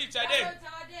àrí orí ìtẹ́ dé,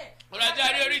 Olúwa jẹ́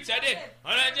àrí orí ìtẹ́ dé,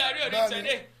 Olúwa jẹ́ àrí orí ìtẹ́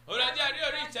dé, Olúwa jẹ́ àrí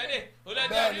orí ìtẹ́ dé, Olúwa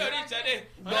jẹ́ àrí orí ìtẹ́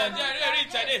dé, Olúwa jẹ́ àrí orí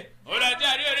ìtẹ́ dé, Olúwa jẹ́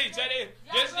àrí orí ìtẹ́ dé,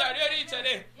 Jésù jẹ́ àrí orí ìtẹ́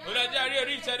dé, Olúwa jẹ́ àrí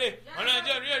orí ìtẹ́ dé, Olúwa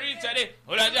jẹ́ àrí orí ìtẹ́ dé,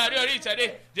 Olúwa jẹ́ àrí orí ìtẹ́ dé,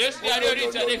 Jésù jẹ́ àrí orí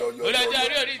ìtẹ́ dé, Olúwa jẹ́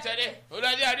àrí orí ìtẹ́ dé,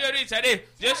 Olúwa jẹ́ àrí orí ìtẹ́ dé,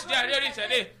 Jésù jẹ́ àrí orí ìtẹ́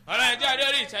dé, Olúwa jẹ́ àrí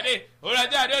orí ìtẹ́ dé, Olúwa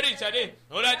jẹ́ àrí orí ìtẹ́ dé,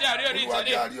 Olúwa jẹ́ àrí orí ìtẹ́ dé,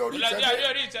 Olúwa jẹ́ àrí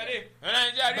orí ìtẹ́ dé,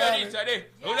 Olúwa jẹ́ àrí orí ìtẹ́ dé,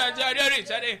 Olúwa jẹ́ àrí orí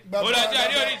ìtẹ́ dé, Olúwa jẹ́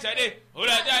àrí orí ìtẹ́ dé,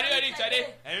 Olúwa jẹ́ àrí orí ìtẹ́ dé,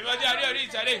 ẹ̀mí mọ́ jẹ́ àrí orí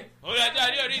ìtẹ́ dé, Olúwa jẹ́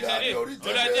àrí orí ìtẹ́ dé,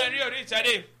 Olúwa jẹ́ àrí orí ìtẹ́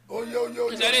dé. Oye oye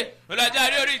oye. Ìtẹ́dé, Olúwa jẹ́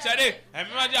àrí orí ìtẹ́dé,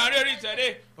 ẹ̀mí má jẹ́ àrí orí ìtẹ́dé,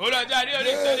 Olúwa jẹ́ àrí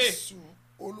orí ìtẹ́dé. Jésù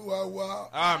Olúwa wa.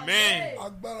 Amen.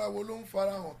 Agbára wo ló ń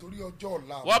farahàn torí ọjọ́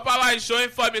ọ̀la? What power is showing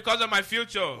forth because of my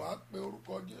future? Wàá pe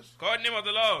orúkọ Jésù. Call the name of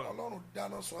the Lord. Ọlọ́run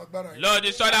dáná sun agbára yìí. Lord,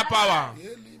 destroy that power.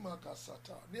 Èélí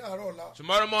Màkàsàtà ní àárọ̀ ọ̀la.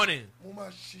 Tomorrow morning, Mo máa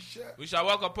ṣiṣẹ́. we shall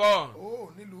walk upon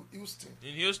Ó nílùú Houston.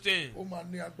 in Houston. Ó máa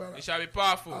ní agbára. It shall be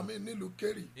powerful. Àmì nílùú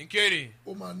Kerry. In Kerry,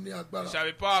 Ó máa ní agbára. it shall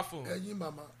be powerful. Ẹ̀yin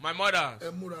màmá. My mothers,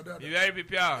 Ẹ múra be dáadáa. very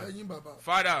prepared. Ẹ̀yin bàbá.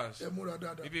 Fathers, Ẹ múra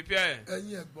dáadáa. be prepared.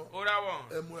 Ẹ̀yin ẹ̀gbọ́n. Older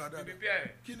Ẹ one, múra be dáadáa. prepared.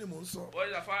 Kí ni mò ń sọ? What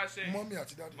is the father saying? Mọ́mí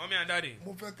àti dáàdì. Mommy and daddy,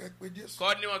 Mo fẹ́ kẹ́ pé Jésù.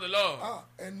 call the name of the Lord.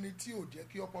 Ẹni tí ò jẹ́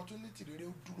kí opportunity rere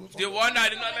ó dúró The one that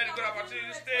did not let the good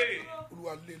opportunity stay.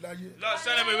 Olúwa lé láyé. Lord,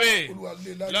 send them away. Olúwa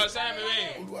lé láyé. Lord, send them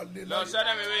away. Olúwa lé Lord, láyé. send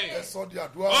them away. Ẹ sọ di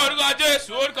àdúrà. Orúkọ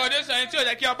Jésù, orúkọ Jésù, ẹni tí ò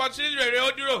jẹ́ kí opportunity rere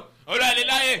ó dúró. olúwa lè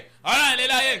láyè ọlọ́run lè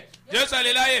láyè jésù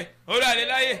lè láyè olúwa lè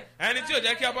láyè ẹni tí ò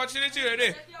jẹ́ kí opportunity rere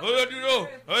olódúró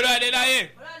olúwa lè láyè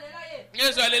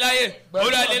jésù lè láyè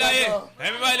olúwa lè láyè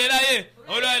ẹ̀mí bá lè láyè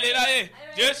olúwa lè láyè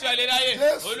jésù lè láyè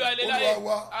olúwa lè láyè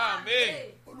amen.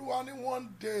 olúwa ní one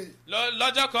day.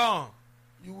 lọ́jọ́ kan.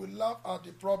 you will laugh at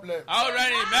the problem. a ó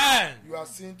rẹ́rìn amen. you are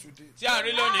seeing today. tí a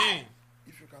rí lónìí.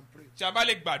 if you can pray. tí a bá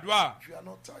lè gbàdúrà. if you are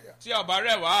not tired. tí a bá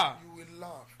rẹ̀ wá. you will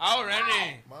laugh. a ó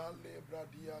rẹ́rìn. máa lè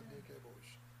bradia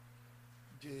nekebosh.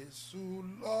 jésù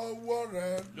lọ́wọ́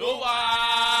rẹ̀ ló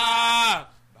wà.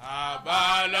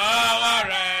 bàbá lọ́wọ́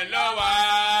rẹ̀ ló wà.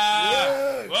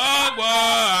 gbogbo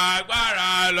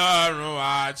agbára lọ́run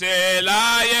àti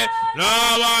láyé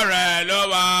lọ́wọ́ rẹ̀ ló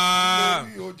wà.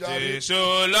 jésù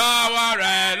lọ́wọ́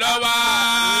rẹ̀ ló wà.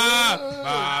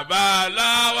 bàbá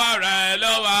lọ́wọ́ rẹ̀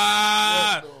ló wà.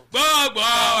 gbogbo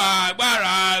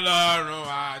agbára lọ́run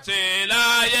àti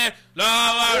láyé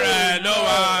lọ́wọ́ rẹ̀ ló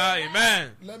wà.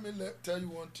 Amen. Let me tell you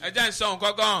one thing. ẹ jẹ́ n sọ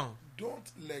nǹkan kan. Don't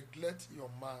neglect your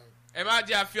mind. ẹ má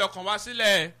jẹ́ àfi ọkàn wá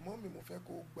sílẹ̀. Mọ́mí mo fẹ́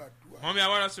kó o gbàdúrà. Mommy, I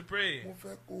want us to pray. Mo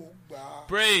fẹ́ kó o gbà á.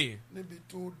 Pray. Níbi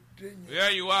tó dé yẹn.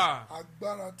 Where you are.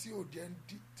 Agbára tí ò jẹ́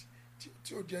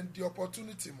ń di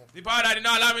opportunity mọ̀. The power that did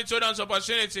not allow me to hold on to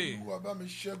opportunity. Olúwa bá mi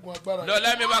ṣẹ́gun agbára. Lord,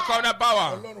 let me overcome that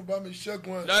power. Ọlọ́run bá mi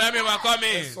ṣẹ́gun ẹ̀. Lord, let me overcome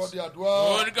it. Ẹ sọ di àdúrà.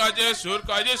 Orúkọ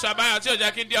Jésù àbáyọ̀ tí ò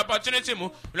jẹ́ kí n di opportunity mu.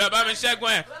 Lord, bá mi ṣẹ́gun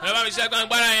ẹ̀. Lord, bá mi ṣẹ́gun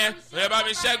agbára yẹn. Lord, bá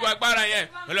mi ṣẹ́gun agbára yẹn.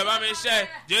 Lord, bá mi ṣẹ́.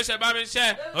 Jésù bá mi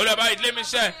ṣẹ́. Lord, bá ìdílé mi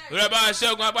ṣẹ́. Lord, bá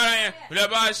ṣẹ́gun agbára yẹn. Lord,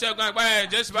 bá ṣẹ́gun agbára yẹn.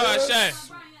 Jésù bá wa ṣẹ́.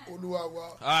 Olúwa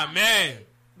wa. Amen.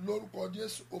 Lórúkọ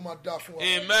Jésù ó máa dá fún wa.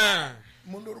 Amen.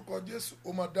 Mo lórúkọ Jésù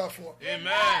ó máa dá fún wa.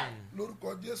 Amen.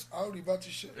 Lórúkọ Jésù a ó rí bá ti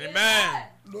ṣe. Amen.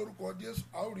 Lórúkọ Jésù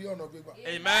a ó rí ọ̀nà gbégbá.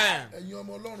 Amen. Ẹ̀yin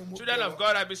ọmọ Ọlọ́run mo bẹ̀ wá. Children of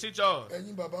God, I beseech all.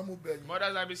 Ẹ̀yin bàbá mo bẹ̀ yín.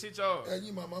 Mothers, I beseech all.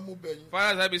 Ẹ̀yin màmá mo bẹ̀ yín.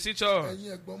 Fathers, I beseech all.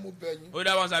 Ẹ̀yin ẹ̀gbọ́n mo bẹ̀ yín.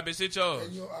 Older ones, I beseech all.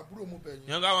 Ẹ̀yin àbúrò mo bẹ̀ yín.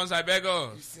 Younger ones, I beg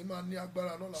us. Ìsìn máa ní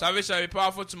agbára lọ́la. Salvation shall be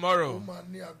powerful Ó tomorrow. máa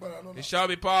ní agbára lọ́la. It shall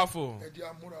be powerful. Ẹ jẹ́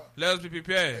a múra. Let us be Ẹ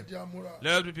prepared. jẹ́ a múra.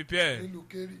 Let us be prepared. Nílùú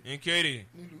Kéry. In Katy,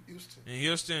 Nílùú Houston. in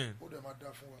Houston. Ó dẹ̀ máa dá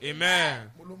fún wa.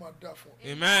 Amen. Mo ló máa dá fún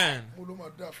wa. Amen. Mo ló máa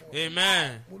dá fún wa.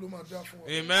 Amen. Mo ló máa dá fún wa.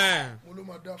 Amen. Mo ló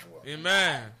máa dá fún wa.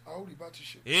 Amen. A ó rí bá ti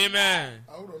ṣe. Amen.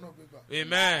 A ó rọ̀ náà gbégbá.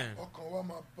 Amen. Ọkàn wa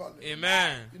máa balẹ̀.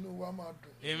 Amen. Inú wa máa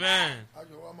dùn. Amen.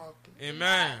 Ayọ̀ wa máa kún.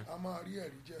 Amen. A máa rí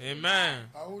ẹ̀rí jẹ́. Amen.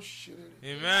 A ó ṣe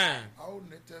rere. Amen. A ó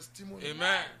ní testimony.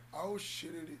 Amen. A ó ṣe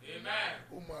rere. Amen.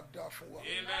 Ó máa dá fún wa.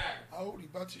 Amen. A ó rí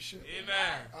bá ti ṣe.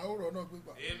 Amen. A ó rọ̀ náà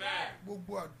gbégbá. Amen.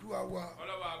 Gbogbo àdúrà wa All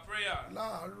of our prayer,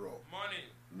 láàárọ̀ morning,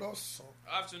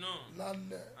 lọ́sàn-án afternoon,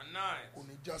 lálẹ́ and night. kò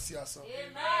ní já sí asán.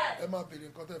 Amen. Ẹ máa béèrè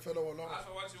nǹkan tẹ́ ẹ fẹ́ lọ́wọ́ Ọlọ́run. Ask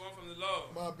for what you want from the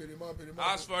Lord. Máa béèrè, máa béèrè,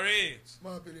 máa Ask béèrè. for it.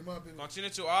 Máa béèrè, máa béèrè. Continue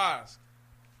to ask.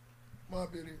 Máa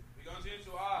béèrè, We continue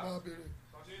to ask. máa béèrè,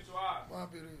 Continue to ask. máa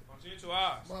béèrè, Continue to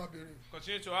ask. máa béèrè,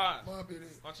 Continue to ask. máa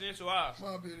béèrè, Continue to ask.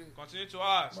 máa béèrè, Continue to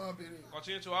ask. máa béèrè,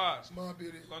 Continue to ask. máa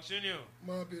béèrè, Continue.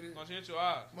 máa béèrè, Continue to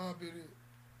ask. máa béèrè,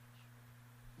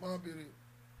 máa béèrè.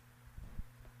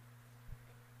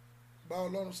 Bá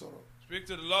Ọlọ́run sọ̀rọ̀. Speak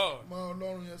to the Lord. Bá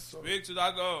Ọlọ́run yẹn sọ̀rọ̀. Speak to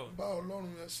that God. Bá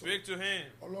Ọlọ́run yẹn sọ̀rọ̀. Speak to Him.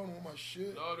 Ọlọ́run ó máa ṣe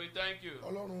é. Lord, we thank you.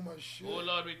 Ọlọ́run ó máa ṣe Oh é.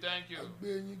 Lord, we thank A you. gbé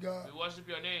yín ga. We worship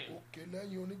your name. Òkè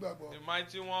lẹ́yìn onígbàgbọ́. The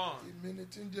mighty one. Èmi ni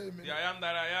tí ń jẹ́ èmi. The I am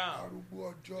that I am.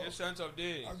 Arúgbó ọjọ́. The saint of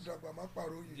days. Àgbàgbà má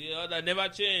pàròyè. The other that never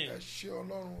Ẹ change. ṣé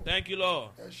Ọlọ́run. Thank you,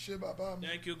 Lord. Ẹ ṣé bàbá mi.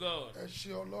 Thank you, God. Ẹ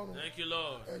ṣé Ọlọ́run. Thank you,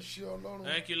 Lord. Ẹ ṣé Ọlọ́run.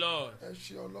 Thank you, Lord. Ẹ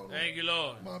ṣé Ọlọ́run. Thank you,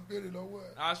 Lord. Máa béèrè lọ́wọ́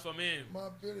ẹ̀. Ask from Him. Máa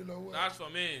béèrè lọ́wọ́ ẹ̀. Ask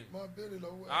from Him. Máa béèrè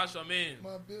lọ́wọ́ ẹ̀. Ask from Him.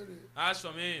 Máa béèrè. Ask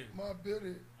from Him. Máa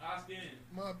béèrè. Ask Him.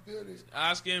 Máa béèrè.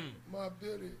 Ask Him. Máa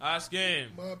béèrè. Ask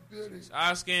Him. Máa béèrè.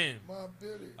 Ask Him. Máa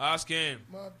béèrè. Ask Him.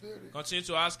 Máa béèrè. Continue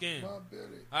to ask Him. Máa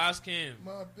béèrè. Ask Him.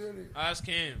 Máa béèrè. Ask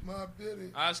Him. Máa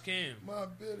béèrè. Ask Him. Máa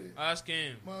béèrè. Ask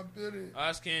Him. Máa béèrè.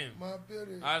 Ask Him. Máa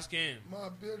béèrè. Ask Him. Máa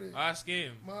béèrè. Ask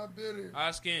Him. Máa béèrè.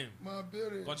 Ask Him. Máa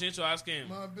béèrè. Continue to ask Him.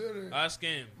 Máa béèrè. Ask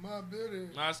Him. Máa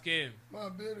béèrè. Ask Him. Máa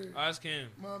béèrè. Ask Him.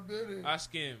 Máa béèrè.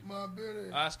 Ask Him. Máa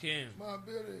béèrè. Ask Him. Máa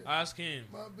béèrè. Ask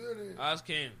Him. Máa béèrè. Ask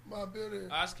Him. Máa béèrè.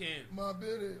 Ask Him. Máa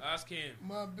béèrè. Ask Him.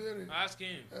 Máa béèrè. Ask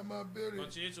Him. Ẹ máa béèrè.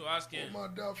 Continue to ask Ó Him. máa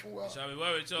dá fún wa. It shall be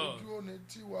well with us. Ojú ò ní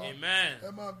tì wá. Amen.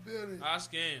 Ẹ máa béèrè.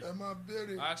 Ask Him. Ẹ máa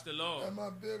béèrè. Ask the Ẹ Lord. máa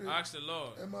béèrè. Ask the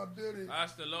Lord. Ẹ máa béèrè.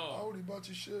 Ask the A ó Lord. rí bá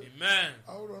ti ṣe. Amen.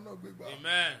 A ó rọ́nà gbégbá.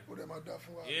 Amen. Ó dẹ̀ máa dá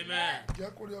fún wa. Amen.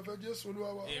 Jẹ́ kó rí ọ̀fẹ́ Jésù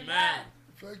Olúwa wa. Amen.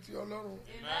 Ìfẹ́ ti Ọlọ́run.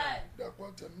 Amen.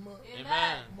 Dàpọ̀ tẹ̀mímọ́.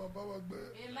 Amen. Ó máa bá wa gbé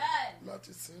Amen.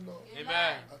 láti sìn lọ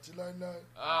Amen. àti láéláé.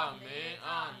 Àmín.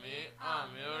 Àmín.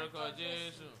 Àmín. Orúkọ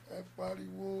Jésù. Ẹ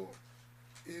pariwo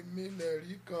èmi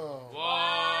lẹ̀rí kan.